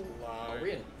toe the Oh, line.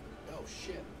 really? Oh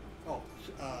shit. Oh,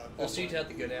 Oh, so you'd have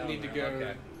to go down. we need to there. go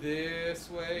Okay. this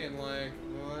way and like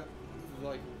what?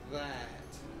 Like that.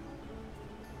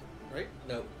 Right?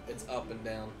 Nope, it's up and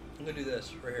down. I'm gonna do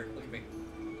this right here. Look at me.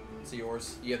 So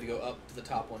yours, you have to go up to the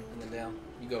top one and then down.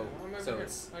 You go. I'm over So here.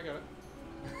 it's. I got it.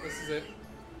 This is it.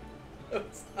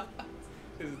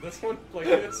 Is it this one? Like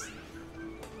this?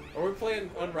 Are we playing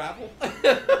Unravel?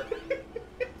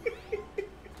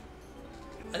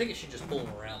 I think it should just pull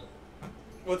them around.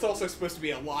 Well, it's also supposed to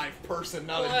be a live person,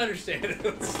 not Well, I a... understand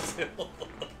it. Still.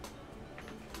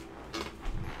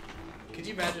 Could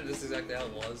you imagine this is exactly how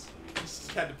it was?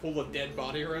 Just had to pull a dead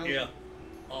body around? Yeah.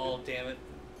 Oh, damn it.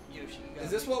 Yoshi, you got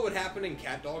Is this me. what would happen in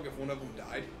Cat Dog if one of them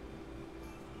died?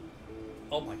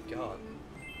 Oh my god.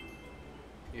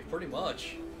 Yeah, pretty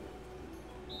much.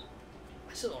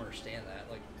 I still don't understand that.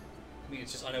 Like, I mean,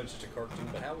 it's just, I know it's just a cartoon,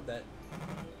 but how would that...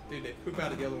 Dude, they poop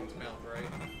out of the other one's mouth, right?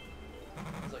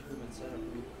 It's like human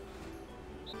centipede.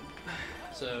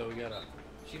 So, we gotta...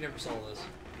 She never saw this.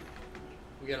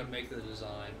 We gotta make the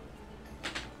design.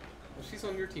 Well, she's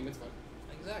on your team, it's fine.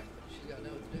 Exactly. She's gotta know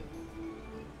what to do.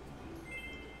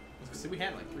 So we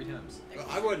had like 3 times. Well,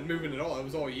 I wasn't moving at all, it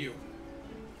was all you.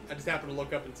 I just happened to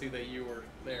look up and see that you were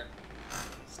there.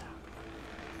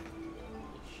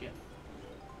 Shit.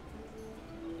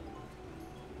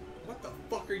 What the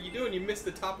fuck are you doing? You missed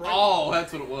the top right. Oh,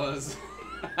 that's what it was.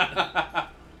 Alright,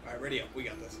 ready up. We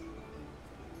got this.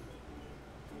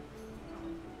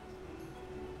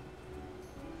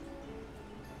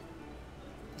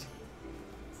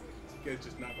 You guys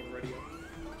just not gonna ready up.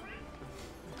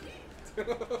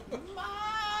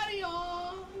 Mario.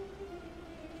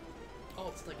 Oh,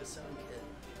 it's like a sound kit.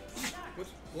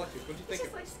 What'd you It's think just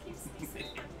of? like keeps sneezing.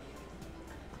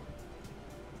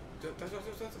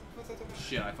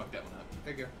 Shit, I fucked that one up.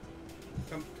 There you go.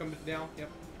 Come down. Yep.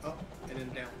 Up and then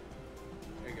down.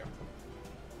 There you go.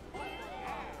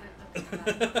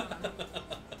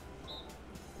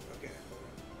 Okay.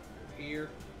 Here.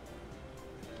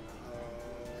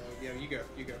 Yeah, you go.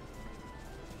 You go.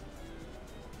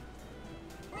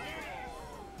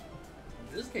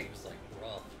 This game's like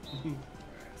rough. Alright,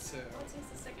 so Well, it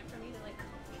takes a second for me to like.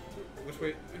 which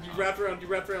way? You wrapped around. You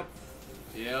wrapped around.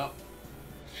 Yep.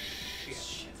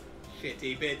 Shit.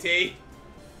 Shitty bitty.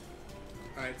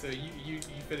 Alright, so you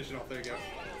finish it off. There you go.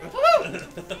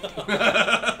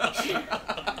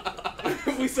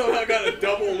 We somehow got a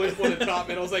double lift on the top,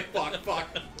 and I was like, fuck.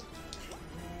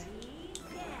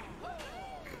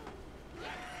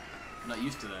 I'm not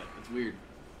used to that. It's weird.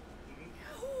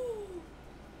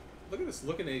 Look at us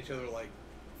looking at each other like,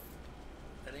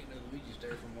 That ain't no Luigi's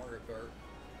Dare from Mario Kart.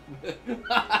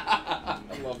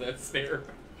 I love that stare.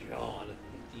 God.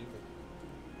 Evil.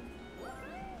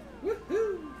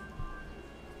 woohoo!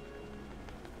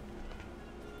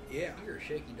 Yeah. You're a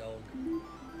shaky dog.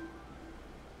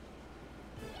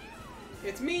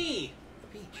 It's me! A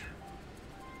peach.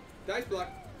 Dice block.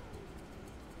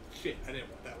 Shit, I didn't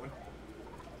want that one.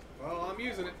 Well, I'm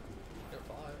using it. They're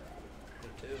 5.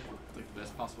 They're 2. It's like the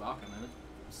best possible outcome, isn't it?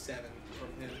 7 from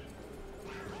him.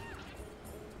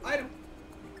 Item.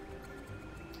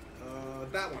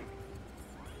 That one.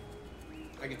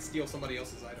 I can steal somebody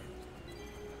else's item.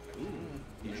 Ooh.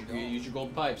 There you go. Use your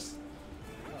golden pipes.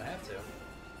 You don't have to.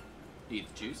 Do you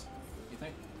get to choose? You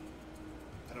think?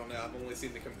 I don't know. I've only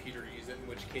seen the computer use it, in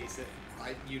which case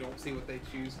you don't see what they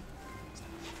choose.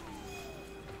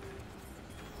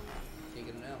 Can't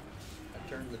get it out. I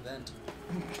turned the vent.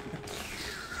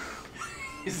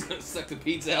 He's gonna suck the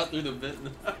pizza out through the vent.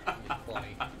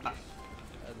 Funny.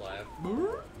 I'd laugh.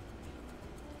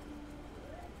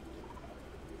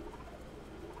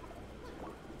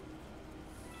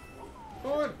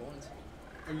 Good. Points.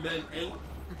 And then 8. You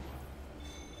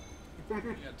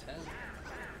got 10.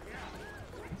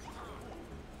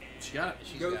 She got it.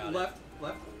 She's Go got left.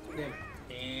 Damn. it.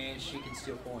 And she can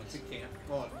steal points. She can't.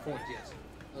 Well, points, yes.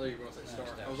 I thought you were going to say star.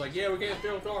 No, I was like, yeah, we can't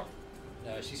steal a star.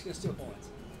 No, she's gonna steal points.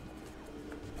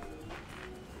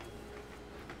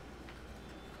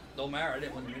 Don't matter, I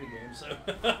didn't win the minigame, so.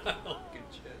 Good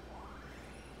shit.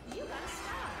 You gotta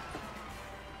stop.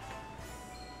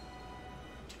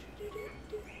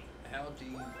 How do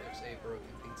you fix a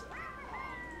broken pizza?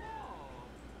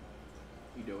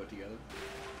 You do it together.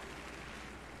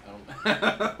 I don't.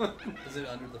 Is it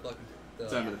under the fucking.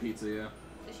 It's under the pizza, yeah.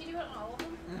 Did she do it on all of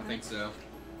them? I think so.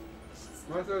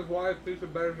 That says, why is pizza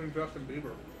better than Justin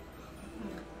Bieber?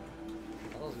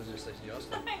 I was gonna just say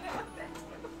Justin. I know that.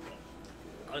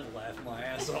 I'd laugh my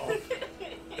ass off.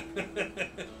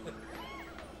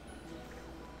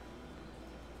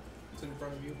 It's in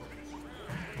front of you.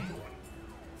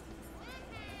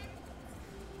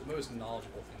 The most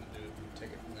knowledgeable thing to do would be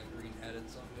take it from that green-headed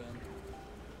son gun.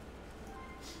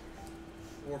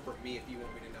 Or for me, if you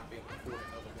want me to not be able to afford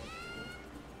another one.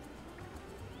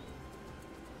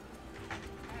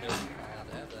 No, you're not allowed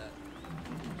to have that.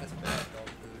 That's bad dog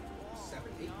food. 7,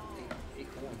 8, 8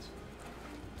 coins.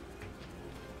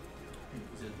 He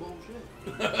says bullshit.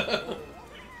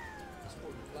 That's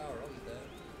more than flour, I'll eat that.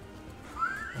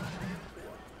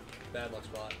 Bad luck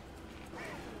spot.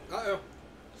 Uh-oh.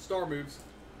 Star moves.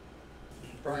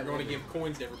 We're going to will. give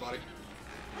coins to everybody.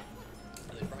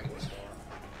 They probably get a star.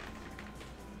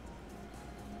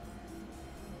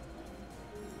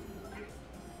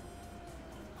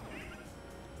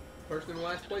 First and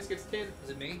last place gets 10. Is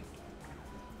it me?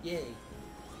 Yay.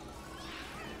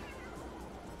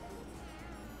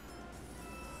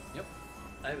 Yep.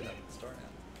 I have enough to start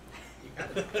You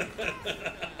got it.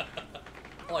 now.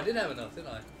 Oh, I did have enough,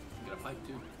 didn't I? You got a pipe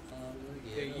too.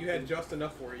 Yeah, you had just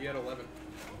enough for it. You had 11.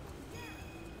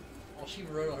 Oh, she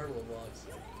even wrote on her little box.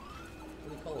 What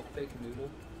do they call a fake noodle?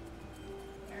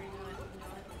 I already know it. You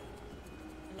know it.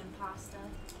 And then pasta.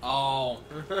 Oh.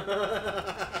 Oh,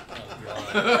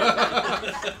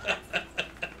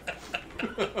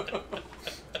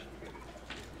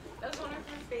 That was one of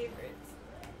my favorites.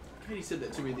 Katie said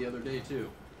that to me the other day too.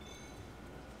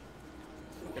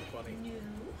 Fucking funny. No.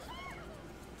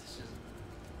 This is...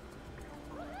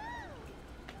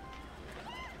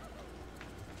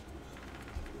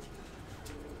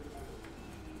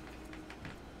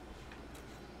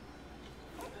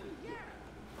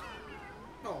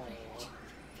 Oh.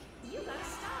 You gotta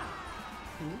stop.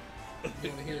 You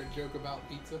want to hear a joke about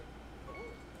pizza?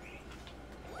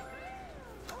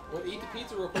 Well, eat the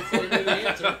pizza real quick before you know the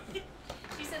answer.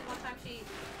 She said one time she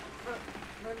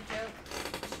wrote a joke.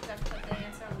 She got to put the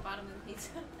answer on the bottom of the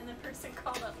pizza, and the person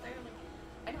called up there like,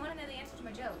 I didn't want to know the answer to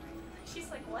my joke. She's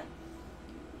like, what?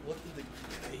 What did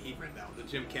the... He read out the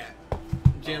gym cat.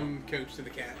 Gym coach to the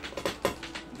cat.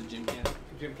 The gym cat.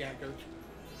 Gym cat coach.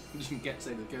 Gym cat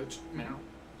say to the coach. Meow.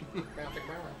 Meow, chick,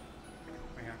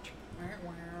 meow,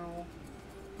 meow.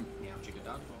 Meow chicken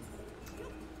dog bone.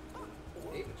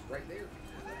 Hey, it's right there.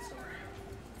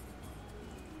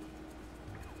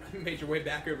 Made your way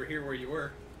back over here where you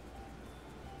were.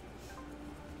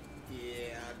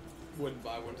 Yeah, I wouldn't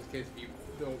buy one just in case if you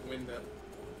don't win the...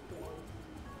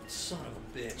 Son of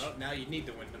a bitch. Well, now you need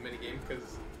to win the minigame because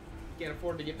you can't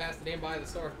afford to get past the damn buy the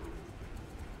star.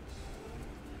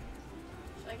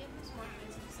 Should I give him some more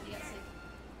points because he got sick?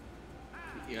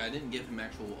 Yeah, I didn't give him a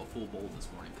full bowl this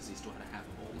morning because he still had a half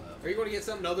a bowl left. Are you going to get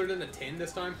something other than a 10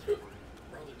 this time?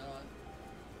 Probably not.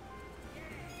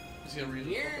 He's gonna read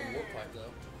the fucking warp pipe,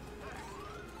 though.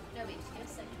 No, but just give a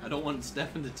second. I don't want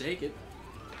Stefan to take it.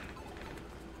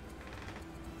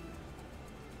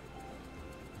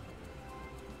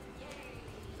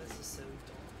 This is so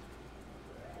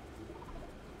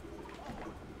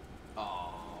dumb.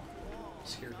 Oh.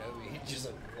 Scared Novi. He's just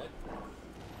like, what?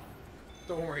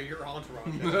 Don't worry, your entourage.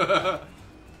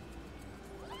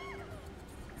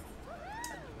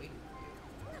 Wait.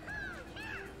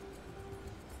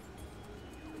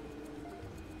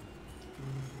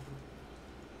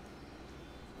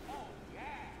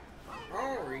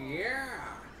 Oh,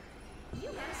 yeah. You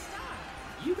gotta stop.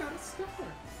 You got a star.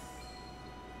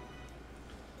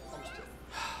 I'm still...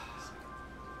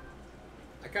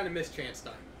 I kind of miss Chance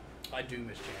time. I do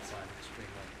miss Chance Line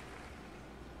extremely.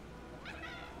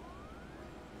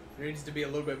 There needs to be a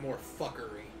little bit more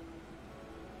fuckery.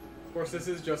 Of course, this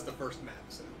is just the first map,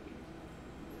 so.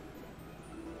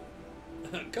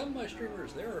 Come, my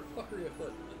streamers, there are fuckery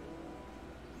afoot.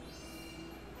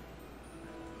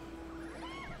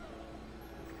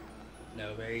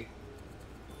 No, babe.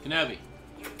 Kenobi.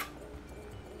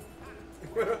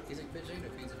 He's like, bitch, ain't no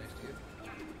pizza next to you.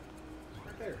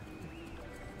 Right there.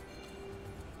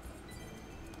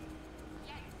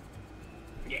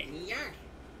 Yeah.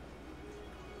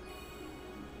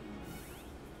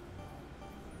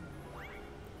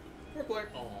 Poor Blair.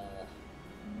 Aww.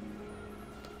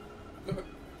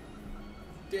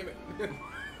 Damn it.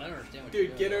 I don't understand what Dude,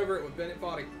 you're get doing. over it with Bennett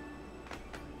Body.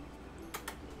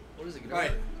 What is it? Get Alright,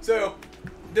 over it? so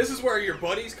this is where your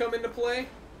buddies come into play.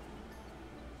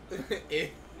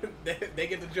 They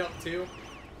get to jump too.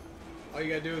 All you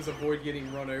gotta do is avoid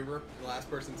getting run over. The last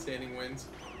person standing wins.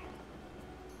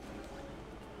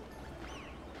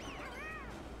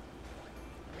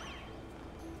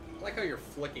 I like how you're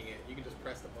flicking it. You can just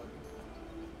press the button.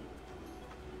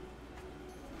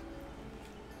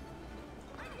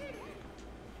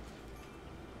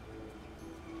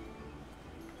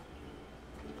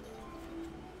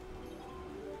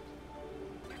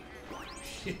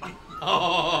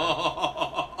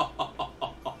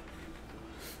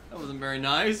 That wasn't very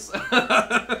nice.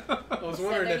 I was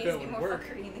wondering there if needs it to be would more work.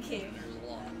 fuckery in the game. There's a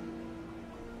lot.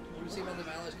 What do you see about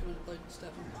the allies coming to play stuff?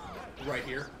 Right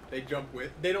here. They jump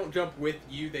with. They don't jump with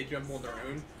you. They jump on their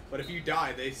own. But if you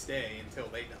die, they stay until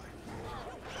they die.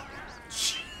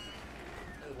 Hey,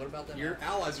 what about them? Your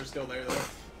allies are still there though.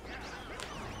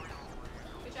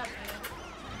 Good job,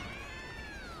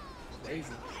 Taylor.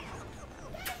 Lazy.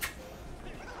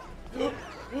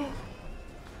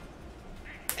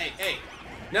 Hey, hey.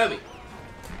 Kenobi.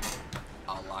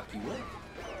 I'll lock you up.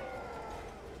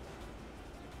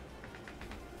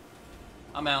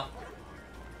 I'm out.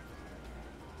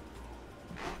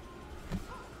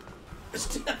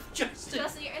 Justin.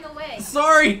 Justin, you're in the way.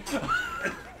 Sorry.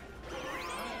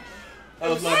 That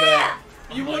was my bad.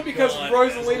 You Oh my won because God,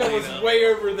 Rosalina was Rosalina. way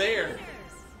over there.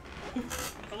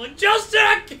 I'm like, Justin,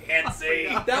 I can't see.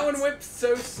 That one went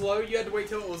so slow, you had to wait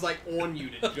till it was like on you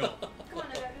to jump. Come on,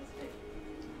 Nevada.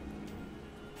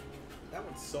 That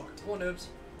one sucked. Come on, noobs.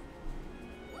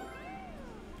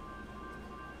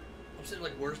 I'm sitting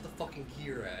like, where's the fucking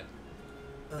gear at?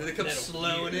 They come Metal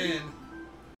slowing Gear. in.